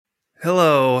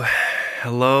Hello,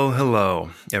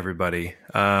 hello, everybody.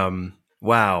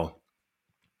 Wow,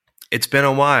 it's been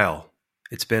a while.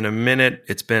 It's been a minute.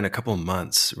 It's been a couple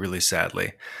months, really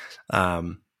sadly.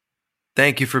 Um,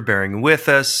 Thank you for bearing with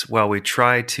us while we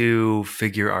try to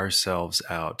figure ourselves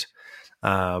out.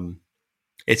 Um,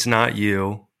 it's not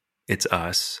you, it's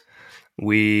us.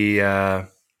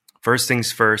 First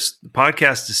things first, the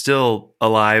podcast is still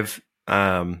alive.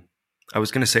 I was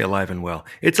going to say alive and well.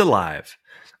 It's alive.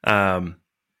 Um,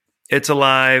 It's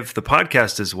alive. The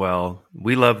podcast as well.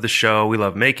 We love the show. We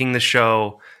love making the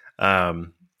show.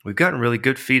 We've gotten really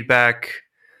good feedback,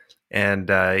 and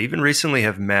even recently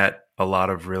have met a lot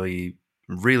of really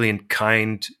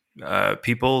kind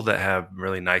people that have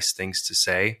really nice things to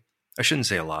say. I shouldn't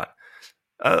say a lot.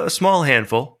 A small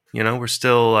handful. We're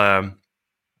still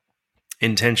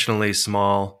intentionally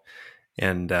small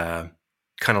and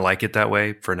kind of like it that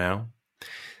way for now.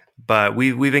 But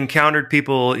we've encountered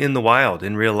people in the wild,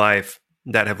 in real life,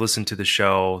 that have listened to the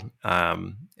show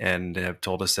and have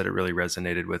told us that it really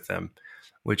resonated with them,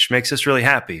 which makes us really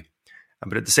happy.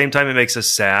 But at the same time, it makes us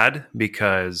sad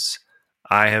because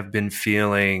I have been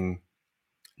feeling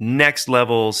next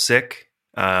level sick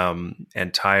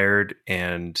and tired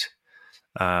and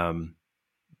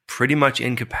pretty much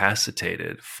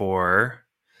incapacitated for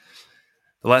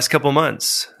the last couple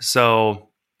months. So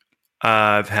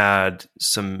I've had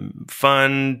some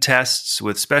fun tests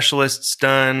with specialists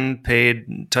done,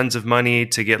 paid tons of money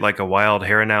to get like a wild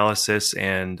hair analysis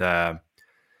and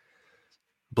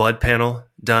blood panel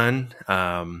done.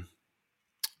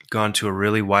 Gone to a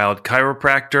really wild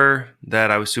chiropractor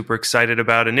that I was super excited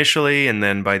about initially. And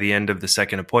then by the end of the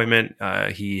second appointment,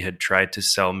 he had tried to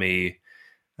sell me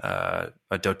a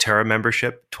doTERRA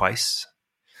membership twice.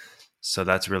 So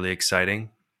that's really exciting.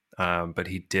 But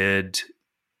he did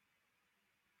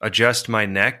adjust my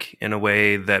neck in a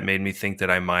way that made me think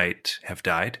that I might have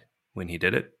died when he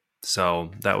did it. So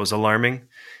that was alarming.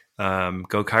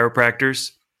 Go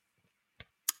chiropractors.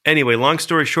 Anyway, long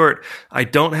story short, I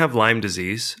don't have Lyme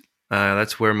disease.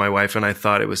 That's where my wife and I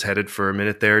thought it was headed for a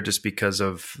minute there, just because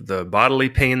of the bodily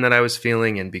pain that I was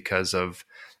feeling and because of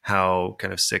how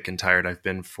kind of sick and tired I've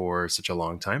been for such a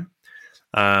long time.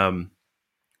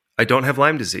 I don't have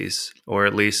Lyme disease, or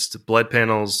at least blood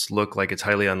panels look like it's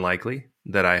highly unlikely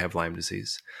that I have Lyme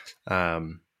disease,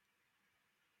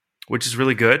 which is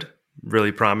really good,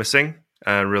 really promising,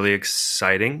 really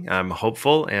exciting. I'm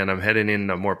hopeful, and I'm heading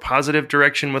in a more positive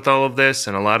direction with all of this,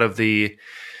 and a lot of the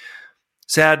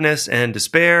sadness and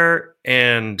despair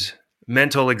and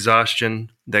mental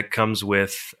exhaustion that comes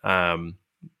with kind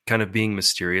of being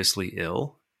mysteriously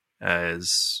ill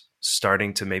is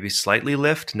starting to maybe slightly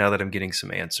lift now that I'm getting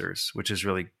some answers, which is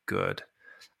really good.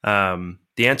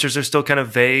 The answers are still kind of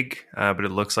vague, but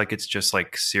it looks like it's just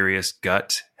like serious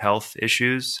gut health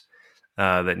issues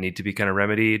that need to be kind of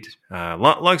remedied.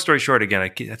 Long story short, again, I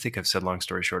think I've said long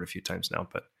story short a few times now,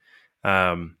 but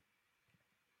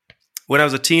when I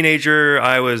was a teenager,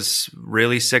 I was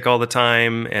really sick all the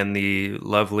time, and the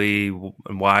lovely,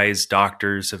 wise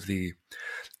doctors of the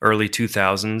early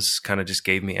 2000s kind of just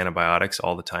gave me antibiotics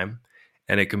all the time.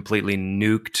 And it completely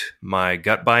nuked my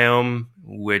gut biome,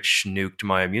 which nuked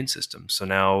my immune system. So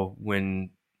now when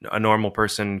a normal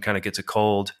person kind of gets a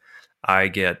cold, I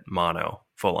get mono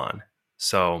full on.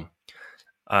 So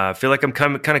I feel like I'm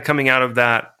kind of coming out of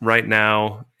that right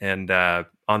now and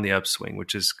on the upswing,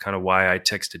 which is kind of why I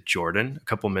texted Jordan a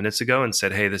couple minutes ago and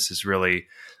said, hey, this is really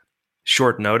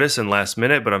short notice and last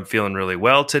minute, but I'm feeling really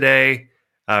well today.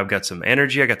 I've got some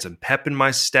energy. I got some pep in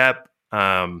my step.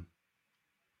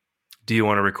 Do you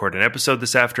want to record an episode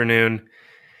this afternoon?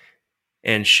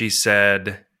 And she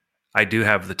said, I do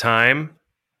have the time,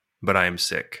 but I am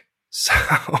sick. So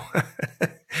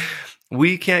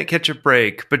we can't catch a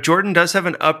break. But Jordan does have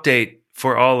an update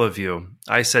for all of you.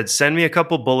 I said, send me a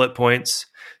couple bullet points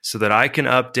so that I can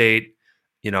update,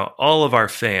 all of our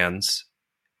fans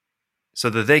so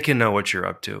that they can know what you're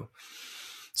up to.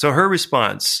 So her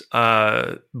response,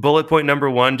 bullet point number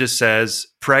 1 just says,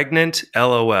 pregnant,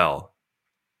 LOL.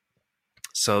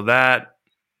 So that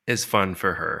is fun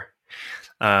for her.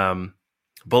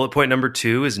 Bullet point number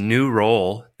 2 is new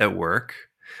role at work,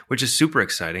 which is super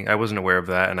exciting. I wasn't aware of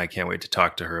that, and I can't wait to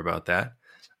talk to her about that.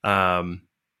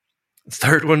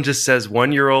 Third one just says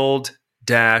 1-year-old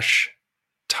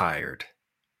 - tired.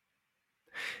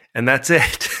 And that's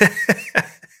it.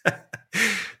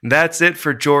 That's it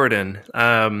for Jordan.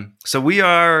 So we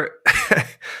are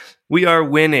we are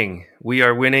winning. We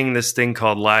are winning this thing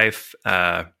called life.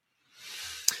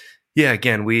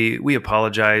 Again, we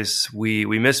apologize. We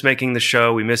miss making the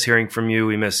show. We miss hearing from you.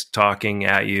 We miss talking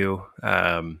at you.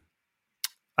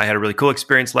 I I had a really cool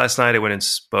experience last night. I went and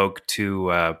spoke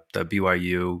to the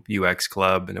BYU UX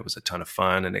club, and it was a ton of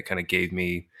fun. And it kind of gave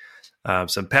me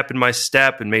some pep in my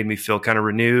step and made me feel kind of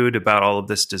renewed about all of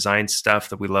this design stuff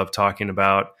that we love talking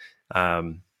about.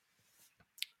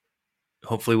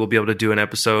 Hopefully we'll be able to do an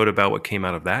episode about what came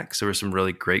out of that, because there were some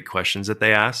really great questions that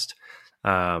they asked.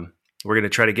 We're going to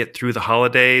try to get through the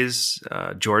holidays.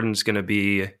 Jordan's going to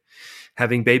be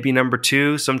having baby number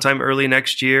 2 sometime early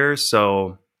next year.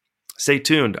 So stay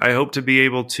tuned. I hope to be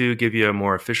able to give you a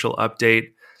more official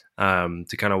update,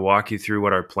 to kind of walk you through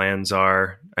what our plans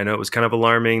are. I know it was kind of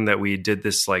alarming that we did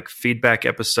this like feedback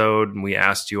episode and we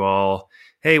asked you all,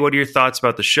 hey, what are your thoughts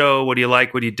about the show? What do you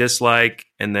like? What do you dislike?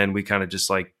 And then we kind of just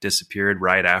like disappeared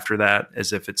right after that,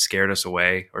 as if it scared us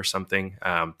away or something.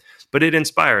 But it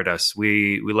inspired us.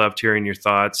 We loved hearing your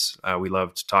thoughts. We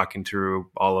loved talking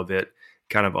through all of it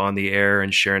kind of on the air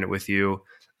and sharing it with you.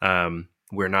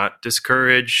 We're not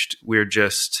discouraged. We're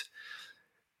just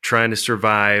trying to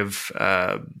survive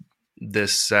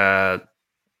this.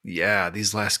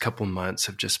 These last couple months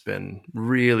have just been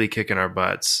really kicking our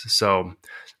butts. So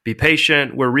be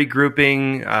patient. We're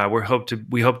regrouping.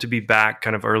 We hope to be back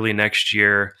kind of early next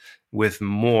year with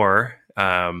more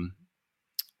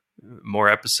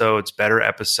episodes, better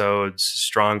episodes,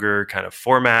 stronger kind of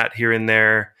format here and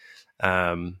there,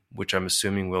 which I'm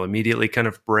assuming will immediately kind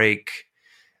of break,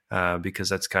 because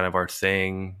that's kind of our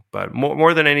thing. But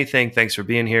more than anything, thanks for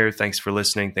being here. Thanks for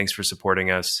listening. Thanks for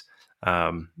supporting us.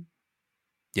 That's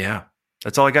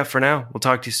all I got for now. We'll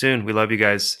talk to you soon. We love you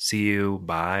guys. See you.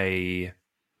 Bye.